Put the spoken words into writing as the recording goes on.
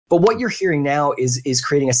But what you're hearing now is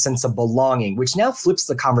creating a sense of belonging, which now flips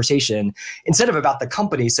the conversation. Instead of about the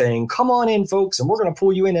company saying, come on in, folks, and we're going to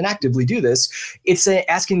pull you in and actively do this, it's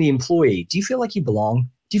asking the employee, do you feel like you belong?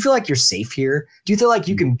 Do you feel like you're safe here? Do you feel like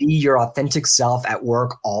you can be your authentic self at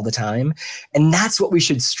work all the time? And that's what we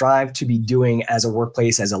should strive to be doing as a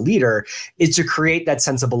workplace, as a leader, is to create that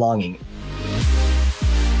sense of belonging.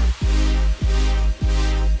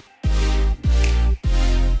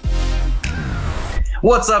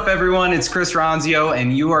 What's up, everyone? It's Chris Ronzio,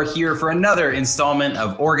 and you are here for another installment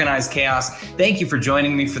of Organized Chaos. Thank you for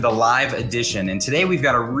joining me for the live edition. And today we've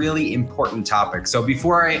got a really important topic. So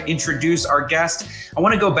before I introduce our guest, I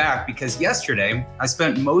want to go back because yesterday I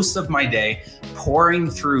spent most of my day pouring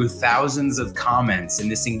through thousands of comments in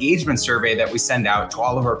this engagement survey that we send out to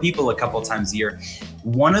all of our people a couple times a year.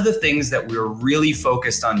 One of the things that we're really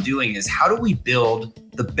focused on doing is how do we build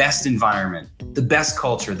the best environment, the best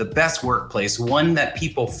culture, the best workplace, one that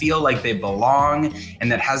people feel like they belong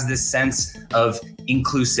and that has this sense of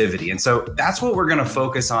inclusivity. And so that's what we're going to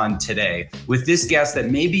focus on today with this guest that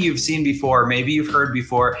maybe you've seen before, maybe you've heard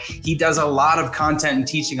before. He does a lot of content and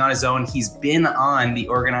teaching on his own. He's been on the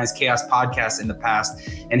Organized Chaos podcast in the past,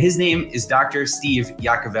 and his name is Dr. Steve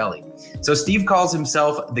Yacovelli. So Steve calls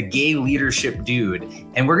himself the gay leadership dude,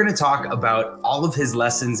 and we're going to talk about all of his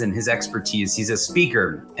lessons and his expertise. He's a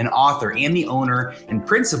speaker, an author, and the owner and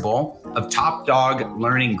principal of Top Dog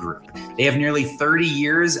Learning Group. They have nearly 30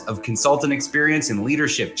 years of consultant experience in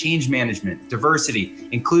leadership, change management, diversity,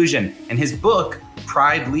 inclusion, and his book,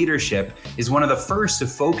 Pride Leadership, is one of the first to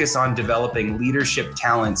focus on developing leadership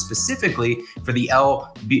talent specifically for the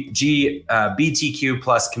LGBTQ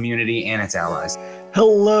plus community and its allies.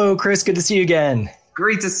 Hello, Chris. Good to see you again.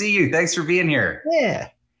 Great to see you. Thanks for being here. Yeah.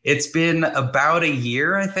 It's been about a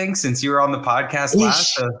year, I think, since you were on the podcast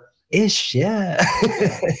last. Yeah.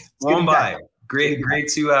 Flown by. Great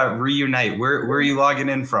to reunite. Where are you logging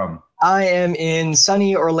in from? I am in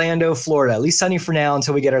sunny Orlando, Florida. At least sunny for now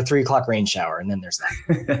until we get our 3 o'clock rain shower, and then there's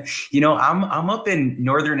that. I'm up in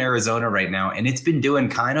northern Arizona right now, and it's been doing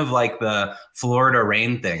kind of like the Florida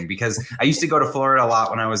rain thing, because I used to go to Florida a lot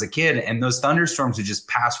when I was a kid, and those thunderstorms would just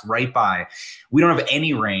pass right by. We don't have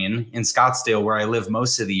any rain in Scottsdale where I live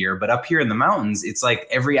most of the year, but up here in the mountains, it's like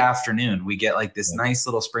every afternoon we get like this nice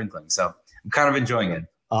little sprinkling. So I'm kind of enjoying it.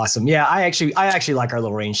 Awesome. Yeah, I actually like our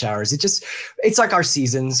little rain showers. It's like our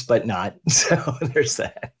seasons, but not. So there's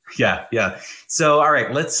that. Yeah. So, all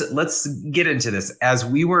right, let's get into this. As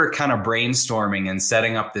we were kind of brainstorming and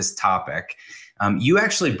setting up this topic, you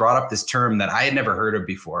actually brought up this term that I had never heard of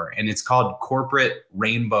before, and it's called corporate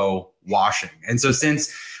rainbow washing. And so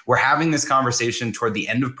since we're having this conversation toward the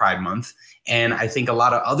end of Pride Month, and I think a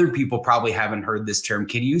lot of other people probably haven't heard this term,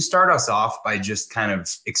 can you start us off by just kind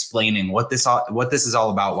of explaining what this is all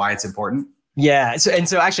about, why it's important? Yeah.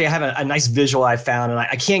 So actually I have a nice visual I found, and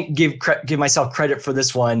I can't give myself credit for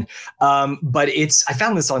this one. But I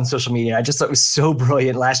found this on social media. And I just thought it was so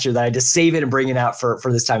brilliant last year that I just save it and bring it out for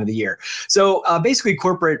this time of the year. So basically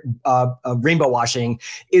corporate rainbow washing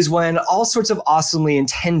is when all sorts of awesomely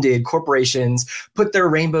intended corporations put their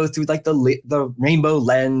rainbow through like the rainbow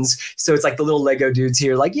lens. So it's like the little Lego dudes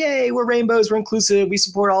here, like, yay, we're rainbows, we're inclusive, we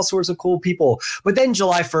support all sorts of cool people. But then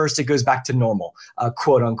July 1st, it goes back to normal,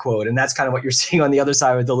 quote unquote. And that's kind of what you're seeing on the other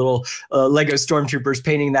side with the little Lego stormtroopers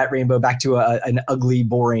painting that rainbow back to an ugly,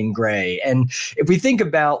 boring gray. And if we think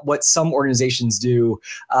about what some organizations do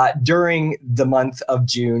during the month of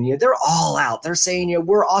June, they're all out. They're saying,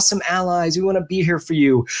 we're awesome allies. We want to be here for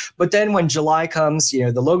you. But then when July comes, the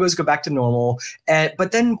logos go back to normal.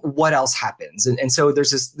 But then what else happens? And so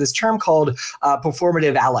there's this term called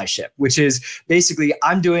performative allyship, which is basically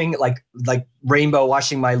I'm doing like rainbow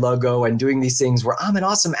washing my logo and doing these things where I'm an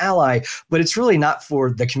awesome ally, but it's really not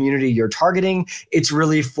for the community you're targeting. It's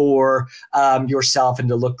really for yourself and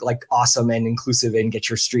to look like awesome and inclusive and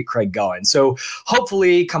get your street cred going. So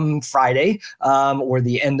hopefully come Friday or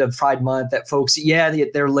the end of Pride Month that folks,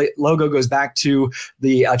 their logo goes back to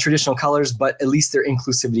the traditional colors, but at least their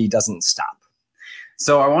inclusivity doesn't stop.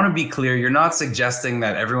 So I want to be clear, you're not suggesting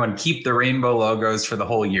that everyone keep the rainbow logos for the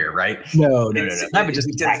whole year, right? No. That would just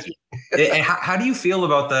be tacky. How do you feel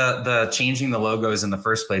about the changing the logos in the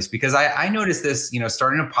first place? Because I noticed this,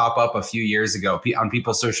 starting to pop up a few years ago on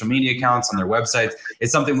people's social media accounts, on their websites.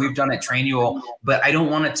 It's something we've done at Trainual, but I don't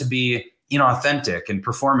want it to be inauthentic and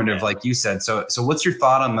performative, like you said. So what's your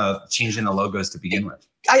thought on the changing the logos to begin with?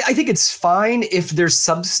 I think it's fine if there's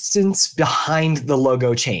substance behind the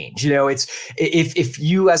logo change. It's if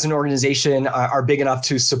you as an organization are big enough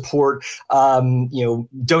to support,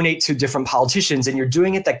 donate to different politicians, and you're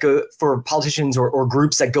doing it that go for politicians or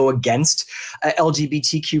groups that go against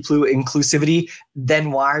LGBTQ inclusivity,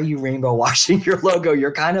 then why are you rainbow washing your logo?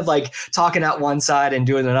 You're kind of like talking out one side and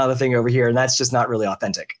doing another thing over here, and that's just not really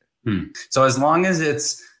authentic. So as long as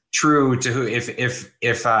it's true to who,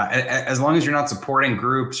 if as long as you're not supporting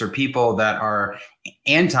groups or people that are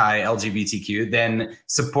anti-LGBTQ, then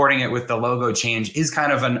supporting it with the logo change is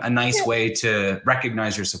kind of a nice way to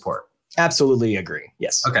recognize your support. Absolutely agree.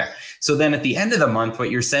 Yes. Okay. So then at the end of the month,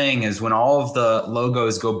 what you're saying is when all of the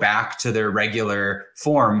logos go back to their regular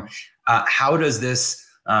form, how does this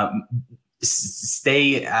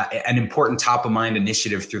stay an important top of mind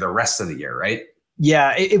initiative through the rest of the year, right?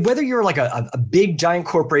 Yeah, whether you're like a big giant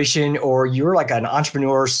corporation or you're like an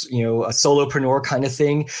entrepreneur, a solopreneur kind of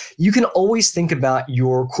thing, you can always think about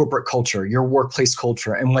your corporate culture, your workplace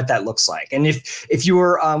culture, and what that looks like. And if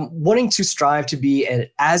you're wanting to strive to be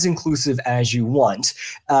as inclusive as you want,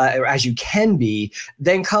 or as you can be,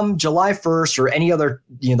 then come July 1st or any other,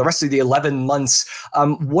 the rest of the 11 months,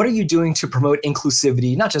 what are you doing to promote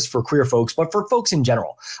inclusivity, not just for queer folks, but for folks in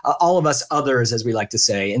general, all of us others, as we like to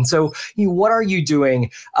say. And so, what are you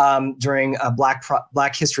doing during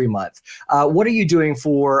Black History Month? What are you doing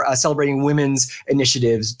for celebrating women's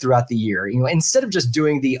initiatives throughout the year? Instead of just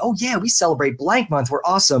doing oh yeah, we celebrate blank month, we're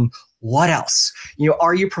awesome. What else?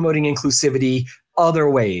 Are you promoting inclusivity other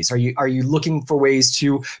ways? Are you looking for ways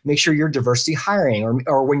to make sure you're diversity hiring,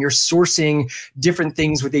 or when you're sourcing different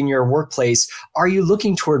things within your workplace, are you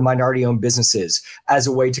looking toward minority-owned businesses as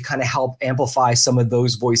a way to kind of help amplify some of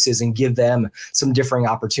those voices and give them some differing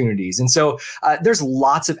opportunities? And so there's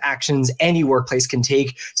lots of actions any workplace can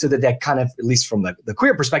take so that kind of, at least from the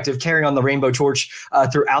queer perspective, carry on the rainbow torch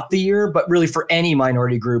throughout the year. But really for any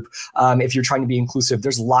minority group, if you're trying to be inclusive,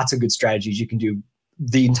 there's lots of good strategies you can do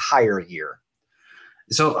the entire year.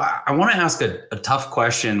 So I want to ask a tough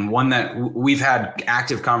question, one that we've had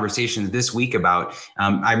active conversations this week about.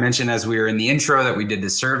 I mentioned as we were in the intro that we did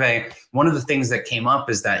this survey. One of the things that came up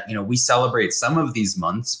is that, we celebrate some of these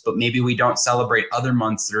months, but maybe we don't celebrate other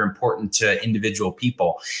months that are important to individual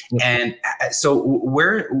people. And so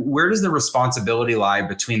where does the responsibility lie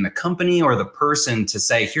between the company or the person to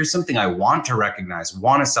say, here's something I want to recognize,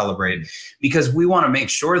 want to celebrate, because we want to make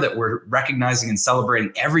sure that we're recognizing and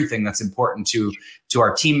celebrating everything that's important to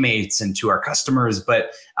our teammates and to our customers.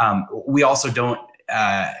 But we also don't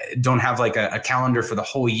have like a calendar for the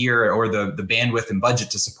whole year or the bandwidth and budget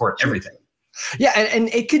to support everything. Yeah, and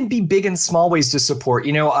it can be big and small ways to support.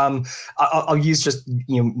 I'll use just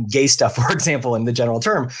gay stuff, for example, in the general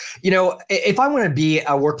term. If I want to be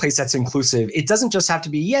a workplace that's inclusive, it doesn't just have to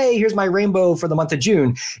be, yay, here's my rainbow for the month of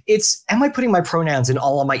June. It's, am I putting my pronouns in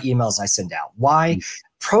all of my emails I send out? Why?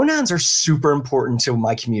 Pronouns are super important to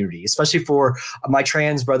my community, especially for my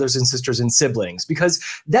trans brothers and sisters and siblings, because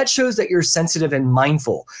that shows that you're sensitive and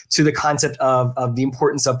mindful to the concept of the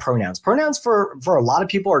importance of pronouns. Pronouns for a lot of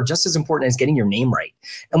people are just as important as getting your name right.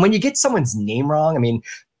 And when you get someone's name wrong,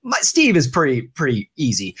 Steve is pretty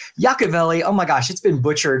easy. Yacovelli, oh my gosh, it's been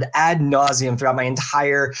butchered ad nauseum throughout my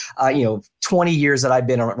entire 20 years that I've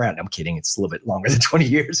been around. I'm kidding, it's a little bit longer than 20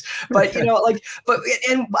 years. But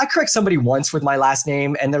and I correct somebody once with my last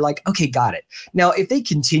name and they're like, okay, got it. Now if they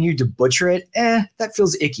continue to butcher it, that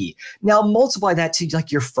feels icky. Now multiply that to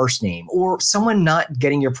like your first name, or someone not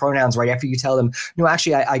getting your pronouns right after you tell them, no,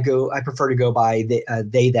 actually I prefer to go by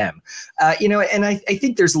they them. And I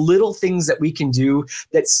think there's little things that we can do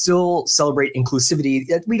that still celebrate inclusivity.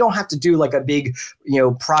 We don't have to do like a big,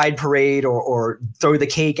 pride parade or throw the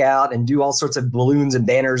cake out and do all sorts of balloons and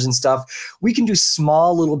banners and stuff. We can do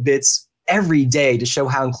small little bits every day to show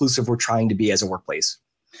how inclusive we're trying to be as a workplace.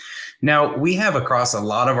 Now, we have across a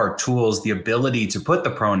lot of our tools the ability to put the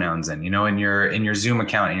pronouns in, in your Zoom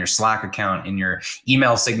account, in your Slack account, in your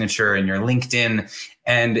email signature, in your LinkedIn.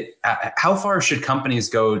 And how far should companies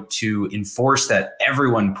go to enforce that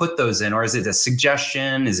everyone put those in? Or is it a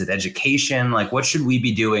suggestion? Is it education? Like, what should we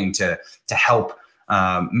be doing to help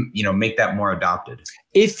make that more adopted?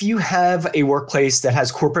 If you have a workplace that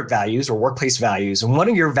has corporate values or workplace values, and one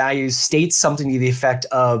of your values states something to the effect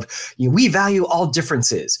of, we value all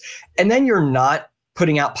differences, and then you're not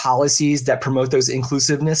putting out policies that promote those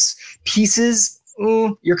inclusiveness pieces,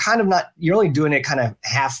 you're only doing it kind of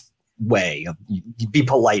halfway. You be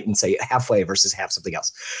polite and say halfway versus half something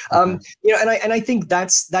else. And I think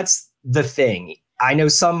that's the thing. I know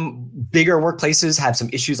some bigger workplaces have some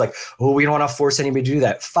issues like, we don't want to force anybody to do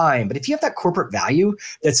that. Fine. But if you have that corporate value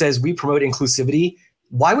that says we promote inclusivity,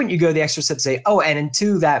 why wouldn't you go the extra step to say, oh, and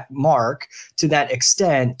to that mark, to that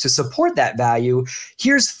extent, to support that value,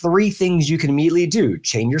 here's 3 things you can immediately do.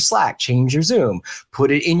 Change your Slack, change your Zoom,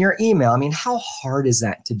 put it in your email. I mean, how hard is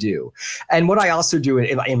that to do? And what I also do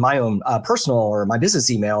in my own personal or my business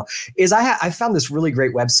email is I found this really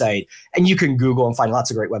great website, and you can Google and find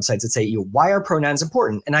lots of great websites that say, why are pronouns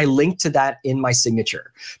important? And I link to that in my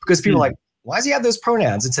signature because people are like, why does he have those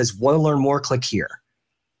pronouns? It says, want to learn more, click here.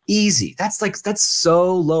 Easy. That's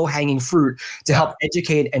so low hanging fruit to help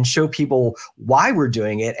educate and show people why we're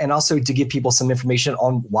doing it, and also to give people some information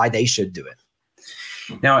on why they should do it.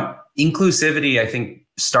 Now, inclusivity, I think,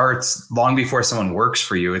 starts long before someone works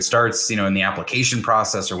for you. It starts, in the application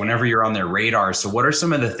process or whenever you're on their radar. So what are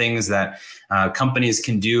some of the things that companies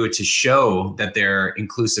can do to show that they're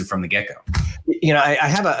inclusive from the get-go? I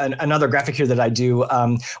have another graphic here that I do.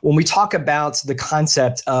 When we talk about the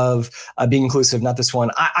concept of being inclusive, not this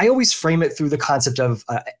one, I always frame it through the concept of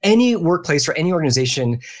any workplace or any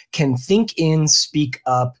organization can think in, speak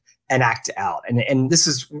up, and act out. And this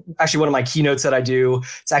is actually one of my keynotes that I do.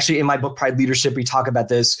 It's actually in my book, Pride Leadership. We talk about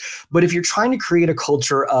this. But if you're trying to create a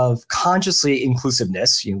culture of consciously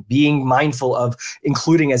inclusiveness, being mindful of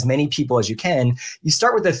including as many people as you can, you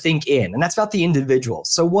start with the think in, and that's about the individual.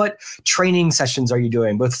 So what training sessions are you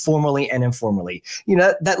doing, both formally and informally?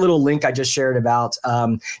 That little link I just shared about,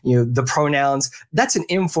 the pronouns, that's an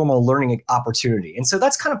informal learning opportunity. And so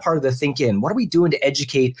that's kind of part of the think in. What are we doing to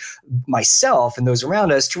educate myself and those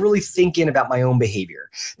around us to really think in about my own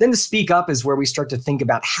behavior? Then the speak up is where we start to think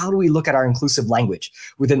about how do we look at our inclusive language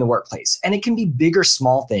within the workplace. And it can be big or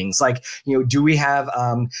small things like, do we have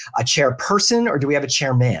a chairperson or do we have a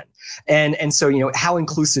chairman? And so, how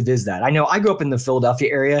inclusive is that? I know I grew up in the Philadelphia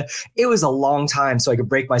area. It was a long time so I could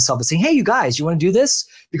break myself and say, hey, you guys, you want to do this?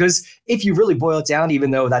 Because if you really boil it down,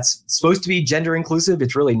 even though that's supposed to be gender inclusive,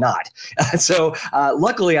 it's really not. So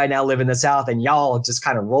luckily, I now live in the South, and y'all just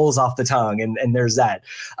kind of rolls off the tongue, and there's that.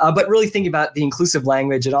 But really think about the inclusive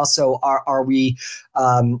language, and also are we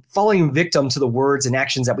falling victim to the words and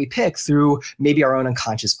actions that we pick through maybe our own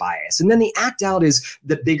unconscious bias? And then the act out is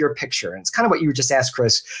the bigger picture. And it's kind of what you just asked,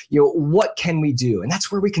 Chris, what can we do? And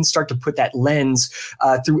that's where we can start to put that lens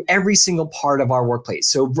through every single part of our workplace.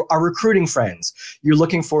 So our recruiting friends, you're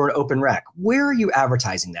looking for an open rec. Where are you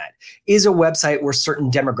advertising that? Is a website where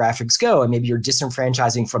certain demographics go, and maybe you're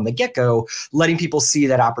disenfranchising from the get-go, letting people see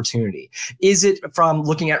that opportunity? Is it from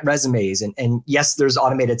looking at resumes? And yes, there's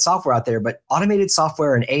automated software out there, but automated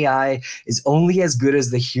software and AI is only as good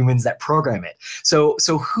as the humans that program it. So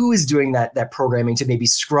who is doing that programming to maybe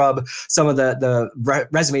scrub some of the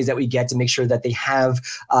resumes that we get to make sure that they have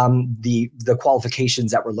the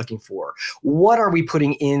qualifications that we're looking for? What are we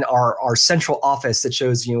putting in our central office that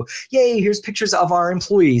shows, yay, here's pictures of our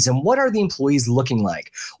employees, and what are the employees looking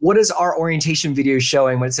like? What is our orientation video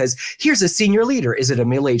showing when it says, here's a senior leader? Is it a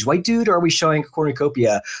middle-aged white dude, or are we showing a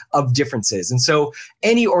cornucopia of differences? And so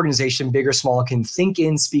any organization, big or small, can think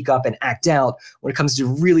in, speak up, and act out when it comes to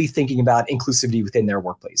really thinking about inclusivity within their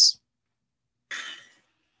workplace.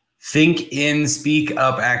 Think in, speak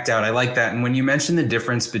up, act out. I like that. And when you mentioned the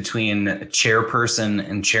difference between chairperson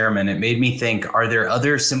and chairman, it made me think, are there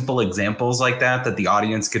other simple examples like that the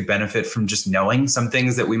audience could benefit from just knowing, some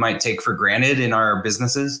things that we might take for granted in our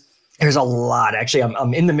businesses? There's a lot. Actually,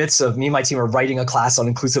 I'm in the midst of, me and my team are writing a class on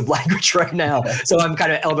inclusive language right now. So I'm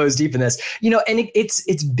kind of elbows deep in this, and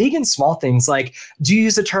it's big and small things like, do you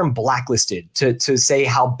use the term blacklisted to say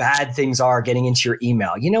how bad things are getting into your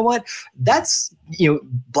email? You know what? That's,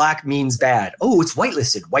 black means bad. Oh, it's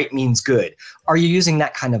whitelisted. White means good. Are you using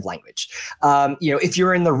that kind of language? If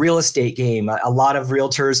you're in the real estate game, a lot of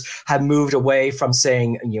realtors have moved away from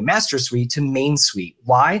saying master suite to main suite.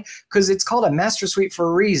 Why? Because it's called a master suite for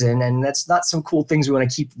a reason, and that's not some cool things we want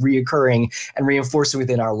to keep reoccurring and reinforcing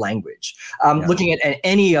within our language. Looking at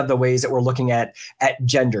any of the ways that we're looking at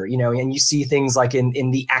gender, and you see things like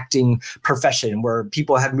in the acting profession where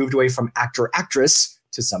people have moved away from actor, actress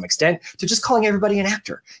to some extent to just calling everybody an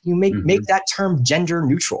actor. You make that term gender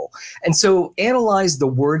neutral. And so analyze the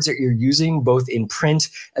words that you're using both in print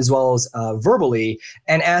as well as verbally,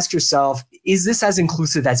 and ask yourself, is this as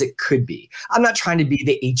inclusive as it could be? I'm not trying to be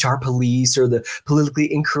the HR police or the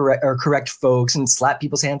politically incorrect or correct folks and slap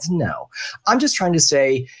people's hands. No, I'm just trying to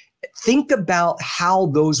say, think about how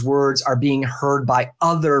those words are being heard by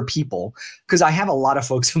other people. Because I have a lot of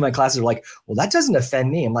folks in my classes who are like, well, that doesn't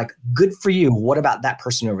offend me. I'm like, good for you. What about that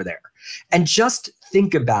person over there? And just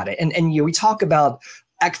think about it. And we talk about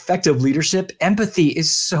effective leadership. Empathy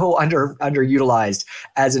is so underutilized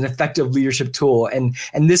as an effective leadership tool. And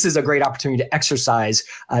this is a great opportunity to exercise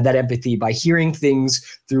that empathy by hearing things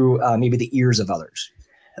through maybe the ears of others.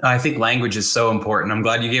 I think language is so important. I'm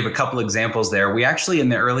glad you gave a couple examples there. We actually, in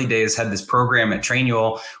the early days, had this program at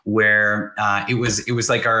Trainual where it was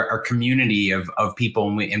like our community of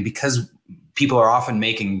people, and because people are often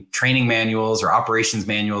making training manuals or operations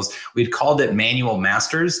manuals, we'd called it Manual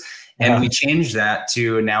Masters. And we changed that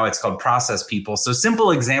to now it's called Process People. So simple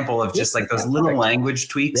example of just like those little language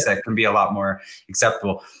tweaks that can be a lot more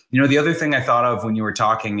acceptable. The other thing I thought of when you were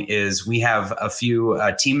talking is we have a few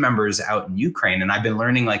team members out in Ukraine, and I've been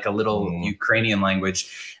learning like a little Ukrainian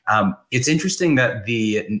language. It's interesting that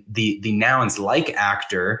the nouns like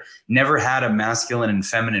actor never had a masculine and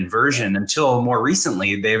feminine version until more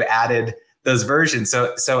recently they've added those versions.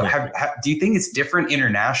 So do you think it's different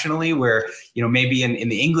internationally where, maybe in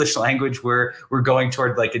the English language we're going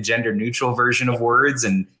toward like a gender neutral version of words,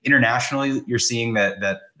 and internationally you're seeing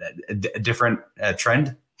that a different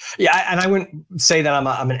trend? Yeah, and I wouldn't say that I'm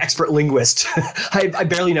an expert linguist. I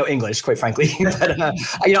barely know English, quite frankly. But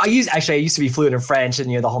I used to be fluent in French,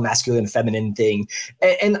 and the whole masculine and feminine thing.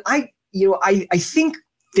 And I think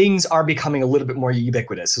things are becoming a little bit more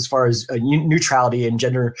ubiquitous as far as neutrality and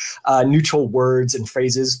gender neutral words and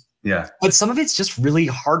phrases. Yeah. But some of it's just really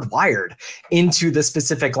hardwired into the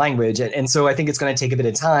specific language. And so I think it's going to take a bit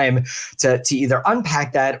of time to either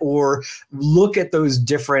unpack that or look at those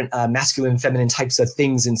different masculine and feminine types of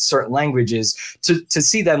things in certain languages to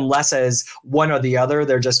see them less as one or the other.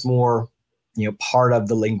 They're just more, part of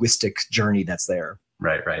the linguistic journey that's there.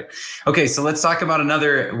 Right. Okay, so let's talk about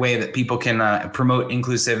another way that people can promote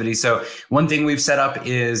inclusivity. So one thing we've set up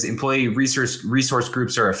is employee resource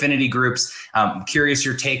groups or affinity groups. Curious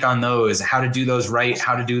your take on those, how to do those right,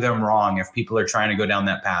 how to do them wrong if people are trying to go down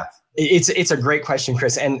that path. It's a great question,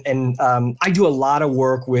 Chris. And I do a lot of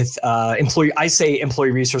work with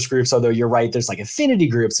employee resource groups, although you're right, there's like affinity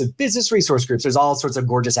groups, and business resource groups. There's all sorts of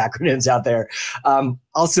gorgeous acronyms out there.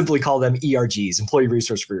 I'll simply call them ERGs, employee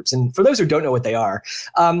resource groups. And for those who don't know what they are,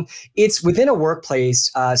 it's within a workplace.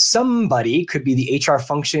 Somebody could be the HR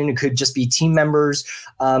function, it could just be team members.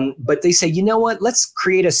 But they say, you know what, let's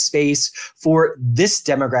create a space for this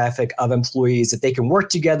demographic of employees that they can work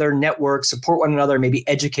together, network, support one another, maybe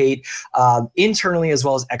educate internally as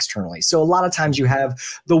well as externally. So a lot of times you have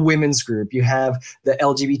the women's group, you have the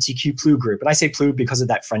LGBTQ plus group. And I say plus because of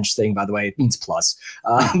that French thing, by the way, it means plus.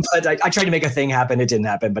 But I tried to make a thing happen. It didn't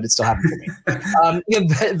happen, but it still happened for me. You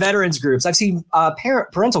have veterans groups. I've seen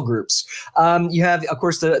parental groups. You have, of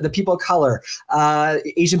course, the people of color,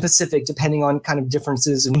 Asian Pacific, depending on kind of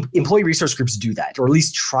differences. And employee resource groups do that, or at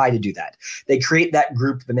least try to do that. They create that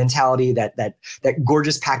group, the mentality, that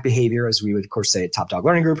gorgeous pack behavior, as we would, of course, say at Top Dog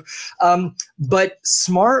Learning Group. But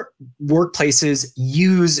smart workplaces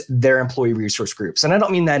use their employee resource groups. And I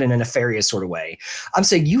don't mean that in a nefarious sort of way. I'm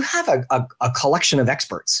saying you have a collection of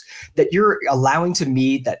experts that you're allowing to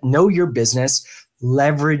meet, that know your business,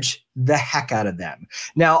 leverage the heck out of them.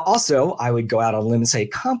 Now, also, I would go out on a limb and say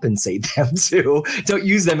compensate them too. Don't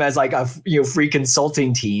use them as like a free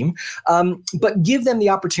consulting team, but give them the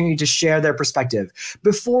opportunity to share their perspective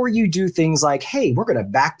before you do things like, hey, we're going to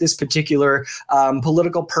back this particular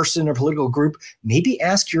political person or political group. Maybe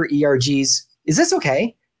ask your ERGs, is this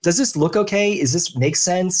okay? Does this look okay? Does this make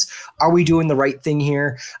sense? Are we doing the right thing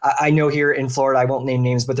here? I know here in Florida, I won't name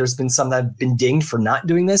names, but there's been some that have been dinged for not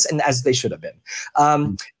doing this, and as they should have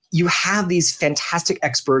been. You have these fantastic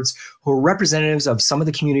experts who are representatives of some of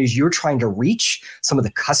the communities you're trying to reach, some of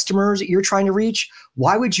the customers you're trying to reach.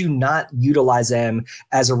 Why would you not utilize them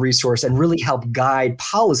as a resource and really help guide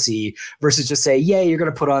policy versus just say, yay, you're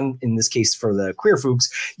going to put on, in this case for the queer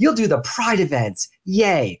folks, you'll do the Pride events.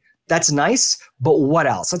 Yay. That's nice, but what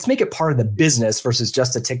else? Let's make it part of the business versus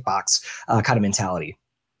just a tick box kind of mentality.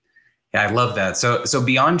 Yeah, I love that. So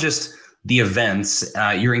beyond just the events,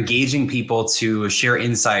 you're engaging people to share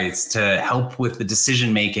insights, to help with the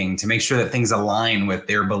decision making, to make sure that things align with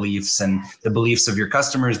their beliefs and the beliefs of your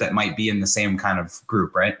customers that might be in the same kind of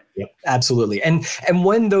group, right? Yep, absolutely. And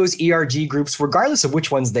when those ERG groups, regardless of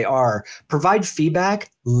which ones they are, provide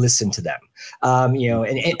feedback, listen to them,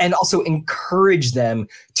 and also encourage them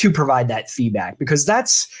to provide that feedback, because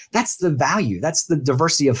that's the value. That's the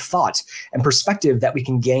diversity of thought and perspective that we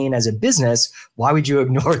can gain as a business. Why would you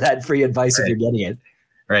ignore that free advice if you're getting it?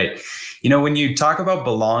 Right. When you talk about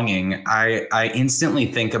belonging, I instantly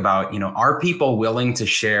think about, are people willing to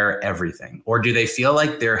share everything, or do they feel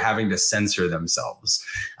like they're having to censor themselves?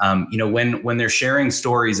 When they're sharing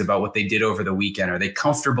stories about what they did over the weekend, are they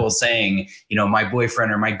comfortable saying, my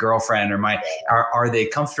boyfriend or my girlfriend or are they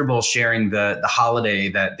comfortable sharing the holiday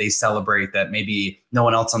that they celebrate that maybe no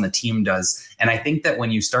one else on the team does? And I think that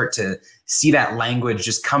when you start to see that language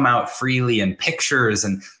just come out freely and pictures.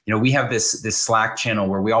 And, we have this Slack channel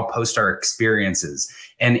where we all post our experiences.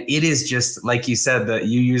 And it is just, like you said, that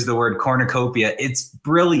you use the word cornucopia. It's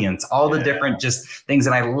brilliant. All the different just things.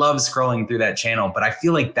 And I love scrolling through that channel. But I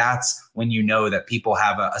feel like that's when that people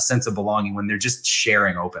have a sense of belonging, when they're just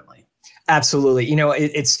sharing openly. Absolutely.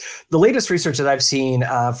 It's the latest research that I've seen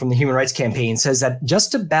from the Human Rights Campaign says that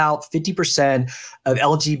just about 50% of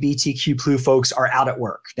LGBTQ+ folks are out at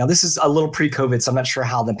work. Now, this is a little pre-COVID, so I'm not sure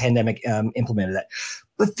how the pandemic implemented that.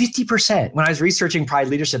 But 50%, when I was researching Pride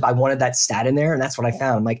leadership, I wanted that stat in there, and that's what I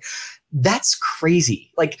found. I'm like, that's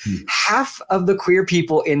crazy. Like half of the queer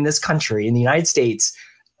people in this country, in the United States,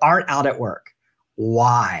 aren't out at work.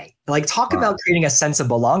 Why? Like, talk about creating a sense of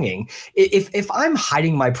belonging. If I'm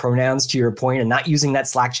hiding my pronouns, to your point, and not using that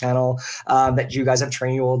Slack channel that you guys have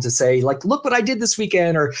trained you all to say, like, look what I did this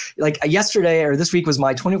weekend, or like yesterday or this week was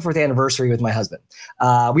my 24th anniversary with my husband.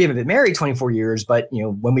 We haven't been married 24 years, but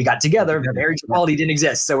when we got together, marriage equality didn't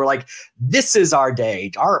exist. So we're like, this is our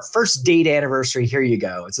day, our first date anniversary. Here you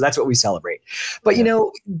go. And so that's what we celebrate. But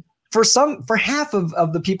for half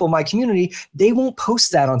of the people in my community, they won't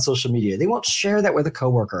post that on social media. They won't share that with a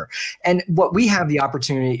coworker. And what we have the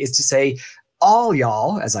opportunity is to say, all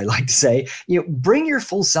y'all, as I like to say, bring your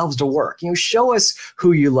full selves to work. Show us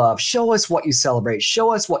who you love. Show us what you celebrate.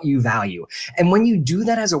 Show us what you value. And when you do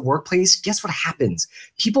that as a workplace, guess what happens?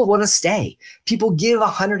 People want to stay. People give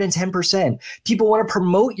 110%. People want to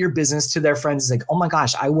promote your business to their friends. It's like, oh my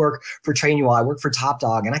gosh, I work for Trainual. I work for Top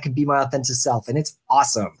Dog, and I can be my authentic self. And it's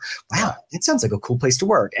awesome. Wow, that sounds like a cool place to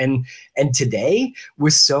work. And today,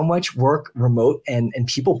 with so much work remote and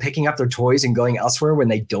people picking up their toys and going elsewhere when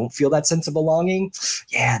they don't feel that sense of belonging,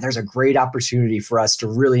 there's a great opportunity for us to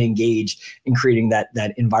really engage in creating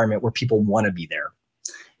that environment where people want to be there.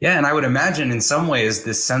 Yeah, and I would imagine in some ways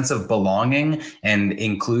this sense of belonging and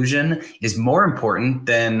inclusion is more important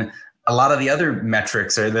than a lot of the other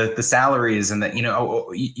metrics or the salaries, and that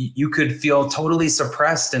you could feel totally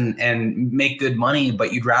suppressed and make good money,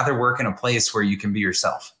 but you'd rather work in a place where you can be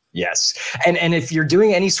yourself. Yes. And if you're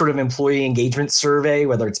doing any sort of employee engagement survey,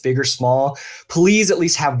 whether it's big or small, please at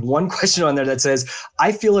least have one question on there that says,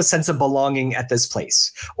 I feel a sense of belonging at this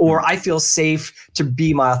place, or I feel safe to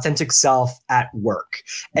be my authentic self at work,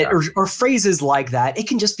 or phrases like that. It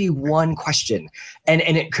can just be one question, and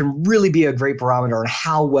it can really be a great barometer on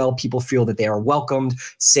how well people feel that they are welcomed,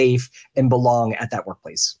 safe, and belong at that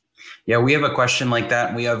workplace. Yeah, we have a question like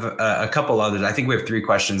that. We have a couple others. I think we have 3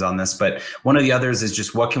 questions on this, but one of the others is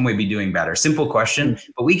just, what can we be doing better? Simple question,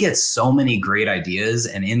 but we get so many great ideas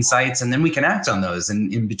and insights, and then we can act on those.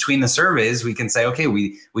 And in between the surveys, we can say, okay,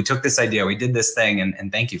 we took this idea, we did this thing,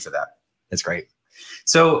 and thank you for that. That's great.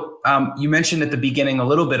 So you mentioned at the beginning a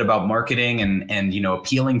little bit about marketing and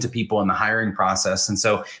appealing to people in the hiring process. And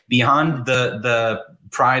so beyond the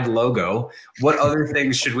Pride logo, what other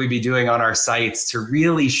things should we be doing on our sites to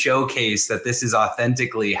really showcase that this is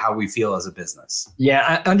authentically how we feel as a business?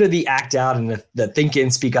 Yeah, under the act out and the think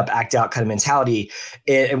in, speak up, act out kind of mentality.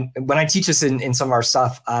 And when I teach this in some of our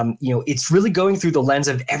stuff, it's really going through the lens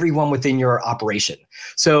of everyone within your operation.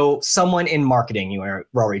 So someone in marketing,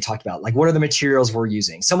 we already talked about, like, what are the materials we're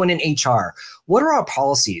using? Someone in HR, what are our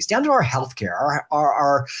policies? Down to our healthcare.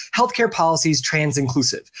 Our healthcare policies trans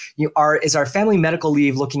inclusive? Is our family medical leave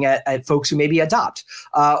looking at folks who maybe adopt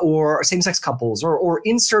or same-sex couples, or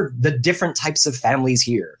insert the different types of families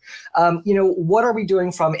here? What are we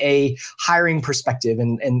doing from a hiring perspective?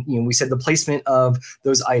 And we said the placement of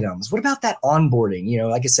those items. What about that onboarding?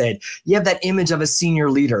 Like I said, you have that image of a senior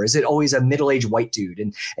leader. Is it always a middle-aged white dude?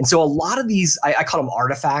 And so a lot of these, I call them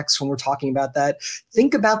artifacts when we're talking about that.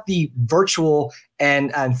 Think about the virtual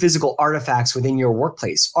and physical artifacts within your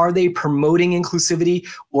workplace. Are they promoting inclusivity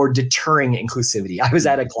or deterring inclusivity? I was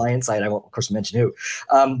at a client site, I won't, of course, mention who,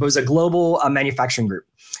 but it was a global manufacturing group.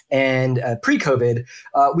 And pre-COVID,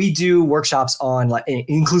 we do workshops on like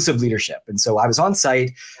inclusive leadership. And so I was on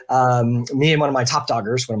site, me and one of my top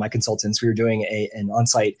doggers, one of my consultants, we were doing an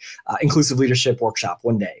on-site inclusive leadership workshop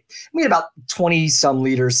one day. We had about 20 some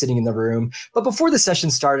leaders sitting in the room. But before the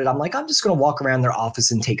session started, I'm like, I'm just going to walk around their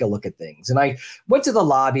office and take a look at things. And I went to the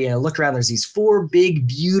lobby and I looked around. There's these 4 big,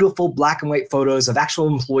 beautiful black and white photos of actual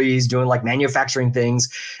employees doing like manufacturing things.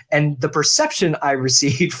 And the perception I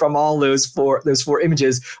received from all those four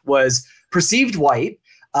images was perceived white,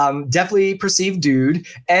 definitely perceived dude,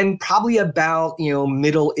 and probably about,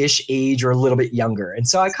 middle-ish age or a little bit younger. And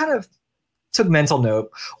so I kind of took mental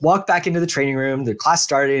note, walked back into the training room, the class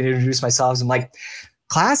started, and introduced myself. I'm like,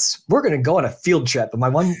 class, we're going to go on a field trip. And my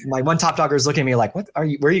one top dogger is looking at me like, where are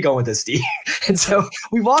you going with this, Steve? And so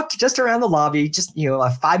we walked just around the lobby, just, a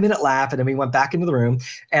 5-minute lap. And then we went back into the room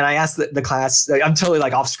and I asked the class, I'm totally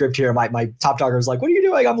like off script here. My top dogger was like, what are you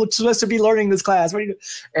doing? I'm supposed to be learning this class. What are you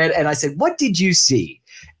doing? And I said, what did you see?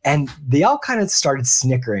 And they all kind of started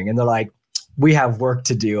snickering and they're like, we have work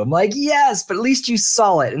to do. I'm like, yes, but at least you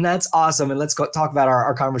saw it. And that's awesome. And let's go talk about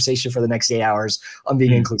our conversation for the next 8 hours on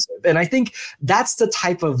being inclusive. And I think that's the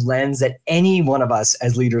type of lens that any one of us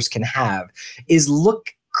as leaders can have, is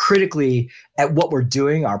look critically at what we're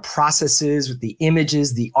doing, our processes, with the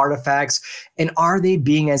images, the artifacts, and are they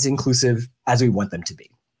being as inclusive as we want them to be?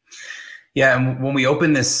 Yeah, and when we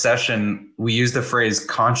open this session, we use the phrase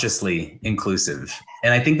consciously inclusive.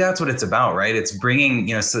 And I think that's what it's about, right? It's bringing,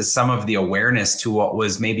 some of the awareness to what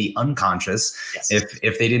was maybe unconscious, yes,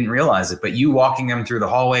 if they didn't realize it. But you walking them through the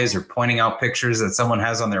hallways or pointing out pictures that someone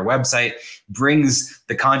has on their website brings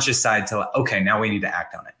the conscious side to, okay, now we need to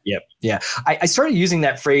act on it. Yep. Yeah. I started using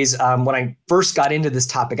that phrase when I first got into this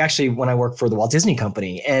topic, actually, when I worked for the Walt Disney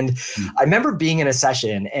Company. And I remember being in a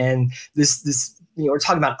session and this we're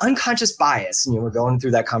talking about unconscious bias, and we're going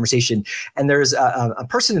through that conversation. And there's a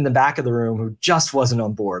person in the back of the room who just wasn't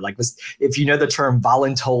on board. Like, if you know the term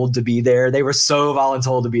voluntold to be there, they were so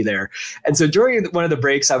voluntold to be there. And so during one of the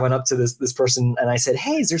breaks, I went up to this person and I said,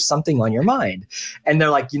 hey, is there something on your mind? And they're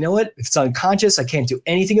like, you know what? If it's unconscious, I can't do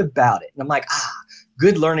anything about it. And I'm like,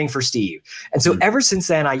 good learning for Steve. And so ever since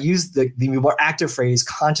then, I use the more active phrase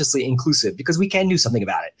consciously inclusive, because we can do something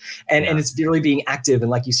about it. And it's really being active. And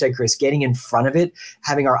like you said, Chris, getting in front of it,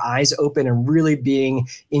 having our eyes open and really being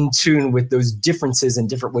in tune with those differences and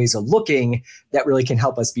different ways of looking that really can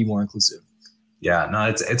help us be more inclusive. Yeah, no,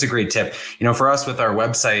 it's a great tip. For us with our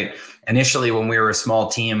website, initially when we were a small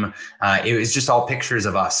team, it was just all pictures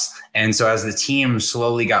of us. And so as the team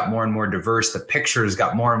slowly got more and more diverse, the pictures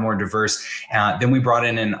got more and more diverse. Then we brought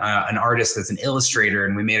in an artist that's an illustrator,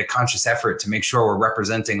 and we made a conscious effort to make sure we're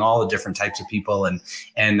representing all the different types of people.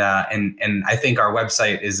 And I think our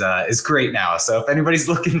website is great now. So if anybody's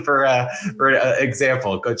looking for an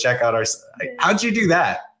example, go check out our site. How'd you do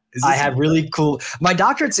that? I have really cool, my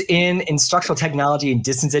doctorate's in instructional technology and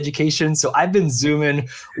distance education. So I've been Zooming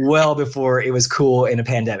well before it was cool in a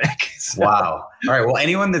pandemic. So. Wow. All right. Well,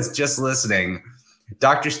 anyone that's just listening,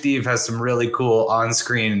 Dr. Steve has some really cool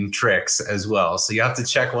on-screen tricks as well. So you have to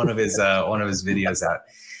check one of his videos out.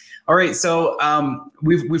 All right. So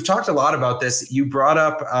we've talked a lot about this. You brought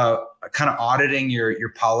up kind of auditing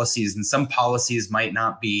your policies, and some policies might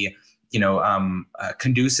not be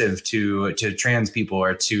conducive to trans people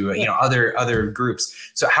or to other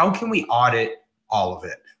groups. So how can we audit all of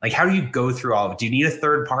it? Like, how do you go through all of it? Do you need a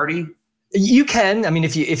third party? You can. I mean,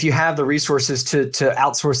 if you have the resources to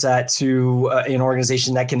outsource that to an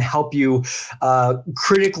organization that can help you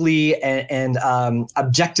critically and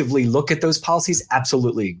objectively look at those policies,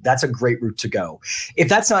 absolutely, that's a great route to go. If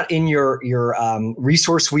that's not in your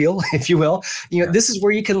resource wheel, if you will, this is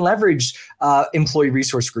where you can leverage employee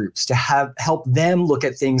resource groups to help them look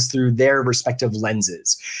at things through their respective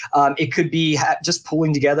lenses. It could be just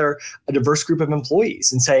pulling together a diverse group of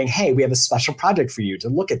employees and saying, hey, we have a special project for you to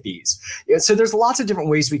look at these. So there's lots of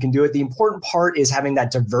different ways we can do it. The important part is having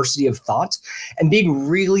that diversity of thought and being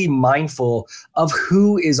really mindful of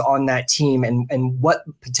who is on that team and what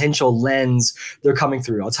potential lens they're coming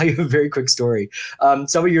through. I'll tell you a very quick story.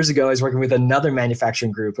 Several years ago, I was working with another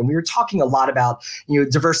manufacturing group, and we were talking a lot about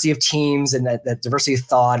diversity of teams and that diversity of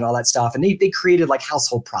thought and all that stuff. And they created like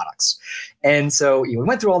household products. And so we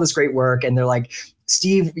went through all this great work, and they're like,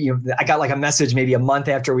 Steve, I got like a message maybe a month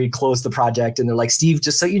after we closed the project, and they're like, Steve,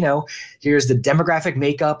 just so you know, here's the demographic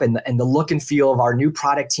makeup and the look and feel of our new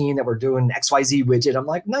product team that we're doing XYZ widget. I'm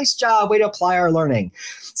like, nice job, way to apply our learning.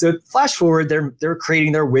 So flash forward, they're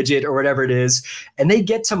creating their widget or whatever it is, and they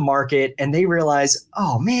get to market and they realize,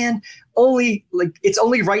 oh man, it's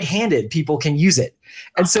only right-handed people can use it.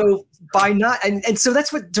 And so so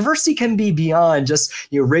that's what diversity can be beyond just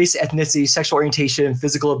race, ethnicity, sexual orientation,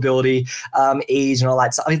 physical ability, age, and all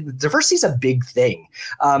that. So diversity is a big thing.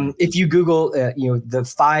 If you Google the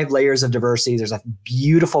 5 layers of diversity, there's a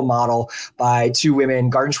beautiful model by 2 women,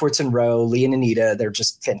 Garden Schwartz and Rowe, Lee and Anita. They're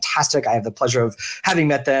just fantastic. I have the pleasure of having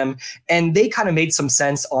met them, and they kind of made some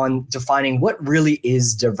sense on defining what really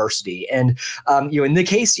is diversity. And in the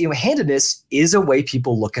case, handedness is a way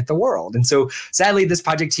people look at the world. And so sadly, this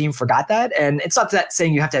project team forgot that. And it's not that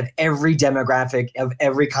saying you have to have every demographic of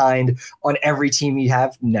every kind on every team you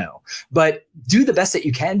have. No, but do the best that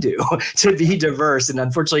you can do to be diverse. And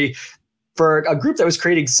unfortunately, for a group that was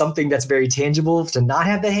creating something that's very tangible, to not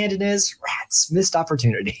have the handedness, rats, missed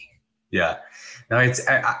opportunity. Yeah. No, it's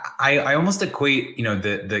I almost equate,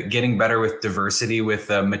 the getting better with diversity with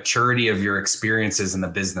the maturity of your experiences in the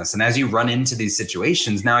business. And as you run into these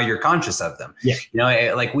situations, now you're conscious of them.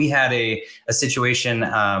 Yeah. Like we had a situation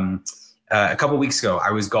a couple of weeks ago.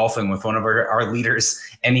 I was golfing with one of our leaders,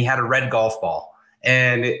 and he had a red golf ball.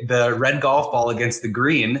 And the red golf ball against the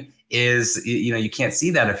green is, you can't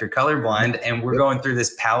see that if you're colorblind. And we're going through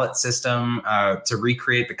this palette system to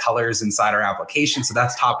recreate the colors inside our application. So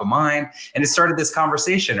that's top of mind. And it started this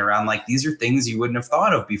conversation around like, these are things you wouldn't have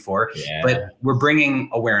thought of before, but we're bringing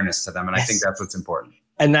awareness to them. And I think that's what's important.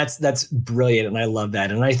 And that's brilliant. And I love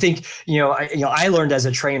that. And I think, I learned as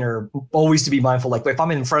a trainer always to be mindful, like if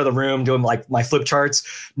I'm in front of the room doing like my flip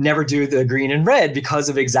charts, never do the green and red because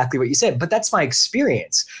of exactly what you said. But that's my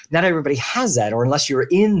experience. Not everybody has that, or unless you're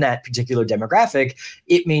in that particular demographic,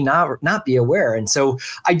 it may not be aware. And so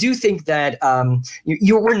I do think that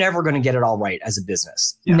we're never going to get it all right as a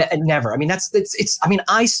business. Yeah. Never. I mean,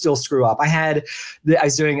 I still screw up. I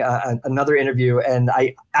was doing another interview, and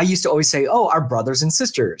I used to always say, oh, our brothers and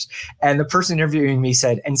sisters. And the person interviewing me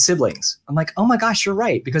said, and siblings. I'm like, oh my gosh, you're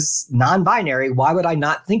right. Because non-binary, why would I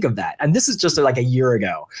not think of that? And this is just like a year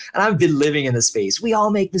ago. And I've been living in the space. We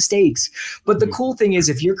all make mistakes. But the cool thing is,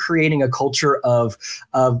 if you're creating a culture of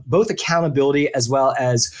both accountability as well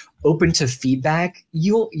as open to feedback,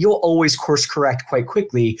 you'll always course correct quite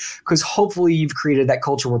quickly, because hopefully you've created that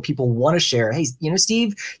culture where people want to share. Hey,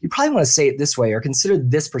 Steve, you probably want to say it this way, or consider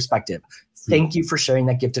this perspective. Thank you for sharing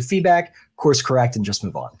that gift of feedback, course correct, and just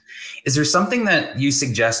move on. Is there something that you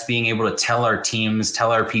suggest being able to tell our teams,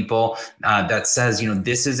 tell our people that says,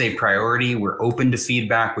 this is a priority. We're open to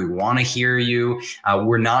feedback. We want to hear you.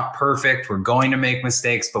 We're not perfect. We're going to make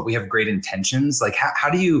mistakes, but we have great intentions. Like how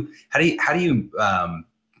do you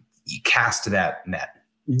cast that net?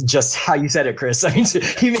 Just how you said it, Chris. I mean,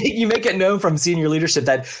 you make it known from senior leadership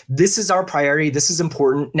that this is our priority. This is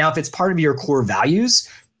important. Now, if it's part of your core values,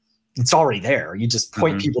 it's already there. You just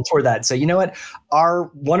point people toward that and say, you know what,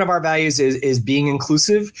 one of our values is being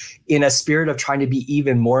inclusive in a spirit of trying to be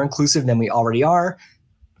even more inclusive than we already are.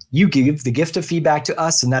 You give the gift of feedback to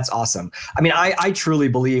us, and that's awesome. I mean, I truly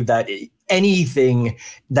believe that anything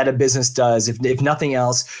that a business does, if nothing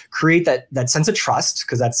else, create that sense of trust,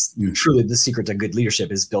 because that's truly the secret to good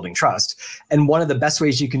leadership, is building trust. And one of the best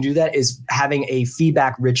ways you can do that is having a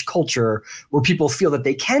feedback-rich culture where people feel that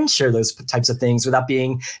they can share those types of things without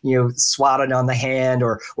being, swatted on the hand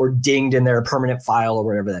or dinged in their permanent file or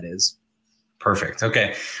whatever that is. Perfect.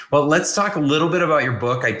 Okay. Well, let's talk a little bit about your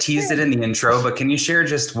book. I teased it in the intro, but can you share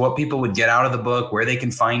just what people would get out of the book, where they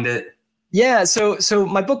can find it? Yeah, so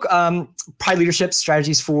my book, Pride Leadership: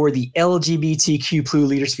 Strategies for the LGBTQ+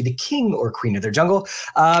 Leaders to be the king or queen of their jungle.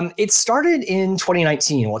 It started in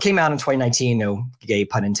 2019. Well, it came out in 2019. No gay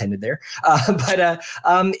pun intended there. But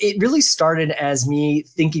it really started as me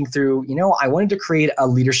thinking through, I wanted to create a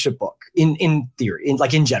leadership book in theory,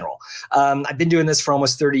 in general. I've been doing this for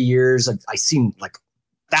almost 30 years. I've seen like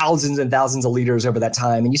thousands and thousands of leaders over that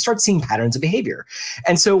time, and you start seeing patterns of behavior.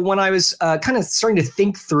 And so when I was kind of starting to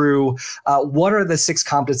think through what are the 6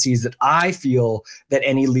 competencies that I feel that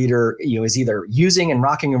any leader is either using and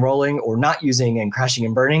rocking and rolling, or not using and crashing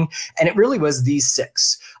and burning, and it really was these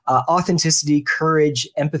 6. Authenticity, courage,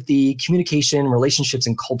 empathy, communication, relationships,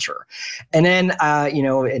 and culture. And then,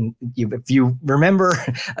 if you remember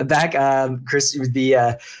back, Chris,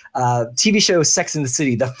 the TV show Sex and the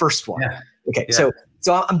City, the first one. Yeah. Okay, yeah.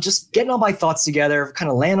 So I'm just getting all my thoughts together, kind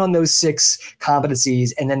of land on those 6 competencies,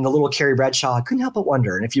 and then the little Carrie Bradshaw. I couldn't help but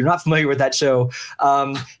wonder. And if you're not familiar with that show,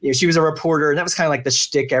 she was a reporter, and that was kind of like the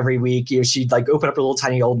shtick every week. She'd like open up her little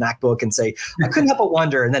tiny old MacBook and say, "I couldn't help but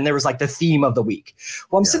wonder." And then there was like the theme of the week.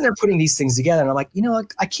 Well, I'm sitting there putting these things together, and I'm like,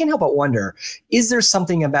 I can't help but wonder: is there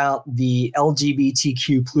something about the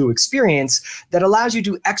LGBTQ+ experience that allows you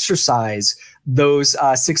to exercise those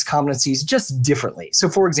 6 competencies just differently? So,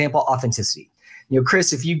 for example, authenticity.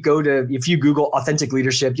 Chris, if you Google authentic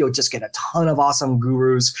leadership, you'll just get a ton of awesome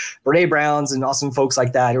gurus, Brene Browns and awesome folks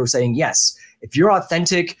like that who are saying, yes, if you're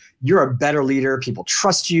authentic, you're a better leader. People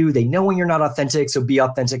trust you. They know when you're not authentic. So be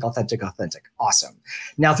authentic, authentic, authentic. Awesome.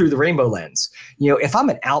 Now through the rainbow lens, if I'm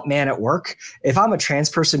an out man at work, if I'm a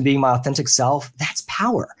trans person being my authentic self, that's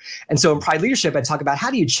power. And so in Pride Leadership, I talk about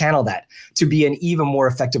how do you channel that to be an even more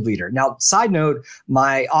effective leader. Now, side note,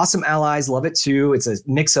 my awesome allies love it too. It's a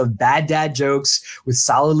mix of bad dad jokes with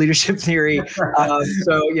solid leadership theory.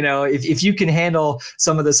 So, if you can handle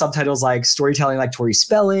some of the subtitles like storytelling, like Tori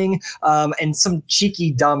Spelling, and some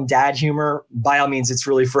cheeky, dumb dad humor, by all means, it's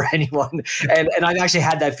really for anyone. And I've actually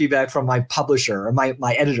had that feedback from my publisher or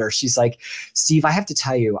my editor. She's like, Steve, I have to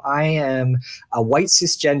tell you, I am a white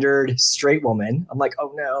cisgendered straight woman. I'm like, like,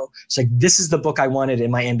 oh no. She's like, this is the book I wanted in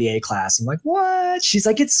my MBA class. I'm like, what? She's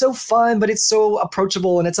like, it's so fun, but it's so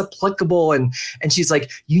approachable and it's applicable. And she's like,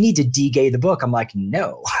 you need to de-gay the book. I'm like,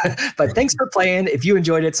 no, but thanks for playing. If you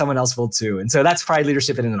enjoyed it, someone else will too. And so that's Pride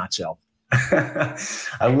Leadership in a nutshell.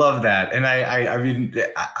 I love that. And I mean,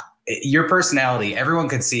 your personality, everyone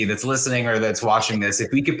could see that's listening or that's watching this.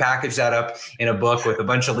 If we could package that up in a book with a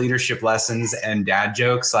bunch of leadership lessons and dad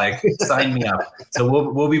jokes, like sign me up. So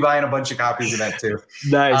we'll be buying a bunch of copies of that too.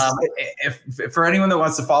 Nice. If for anyone that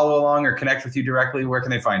wants to follow along or connect with you directly, where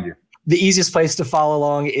can they find you? The easiest place to follow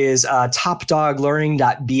along is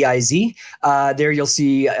topdoglearning.biz. There you'll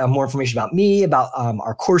see more information about me, about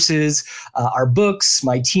our courses, our books,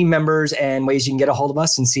 my team members, and ways you can get a hold of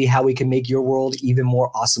us and see how we can make your world even more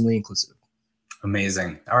awesomely inclusive.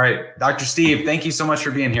 Amazing. All right, Dr. Steve, thank you so much for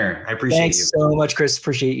being here. I appreciate you. Thanks so much, Chris.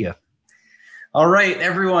 Appreciate you. All right,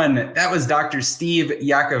 everyone, that was Dr. Steve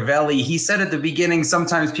Yacovelli. He said at the beginning,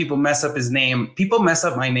 sometimes people mess up his name. People mess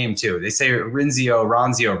up my name too. They say Ronzio,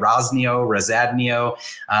 Razadnio,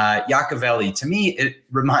 Yacovelli. To me, it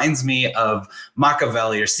reminds me of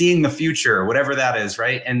Machiavelli or seeing the future, whatever that is,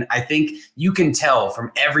 right? And I think you can tell from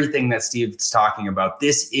everything that Steve's talking about,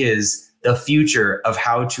 this is the future of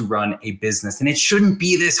how to run a business. And it shouldn't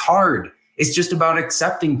be this hard. It's just about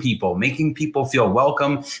accepting people, making people feel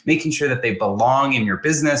welcome, making sure that they belong in your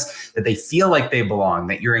business, that they feel like they belong,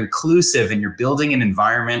 that you're inclusive and you're building an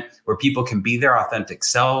environment where people can be their authentic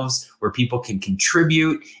selves, where people can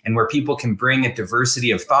contribute, and where people can bring a diversity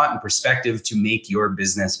of thought and perspective to make your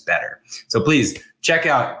business better. So please check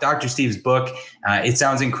out Dr. Steve's book. It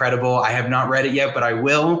sounds incredible. I have not read it yet, but I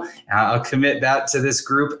will. I'll commit that to this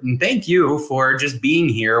group. And thank you for just being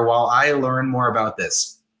here while I learn more about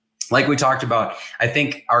this. Like we talked about, I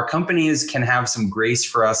think our companies can have some grace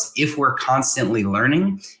for us if we're constantly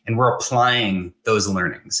learning and we're applying those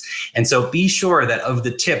learnings. And so be sure that of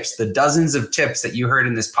the tips, the dozens of tips that you heard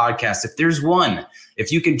in this podcast, if there's one, if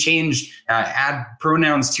you can change, add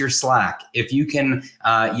pronouns to your Slack, if you can,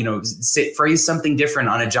 phrase something different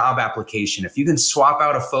on a job application, if you can swap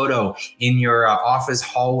out a photo in your office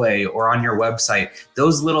hallway or on your website,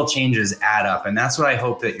 those little changes add up. And that's what I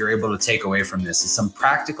hope that you're able to take away from this, is some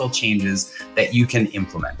practical changes that you can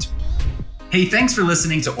implement. Hey, thanks for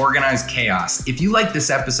listening to Organized Chaos. If you like this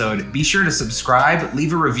episode, be sure to subscribe,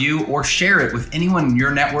 leave a review, or share it with anyone in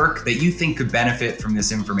your network that you think could benefit from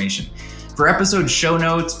this information. For episode show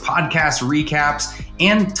notes, podcast recaps,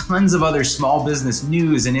 and tons of other small business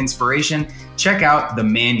news and inspiration, check out The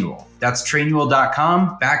Manual. That's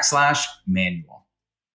trainual.com/manual.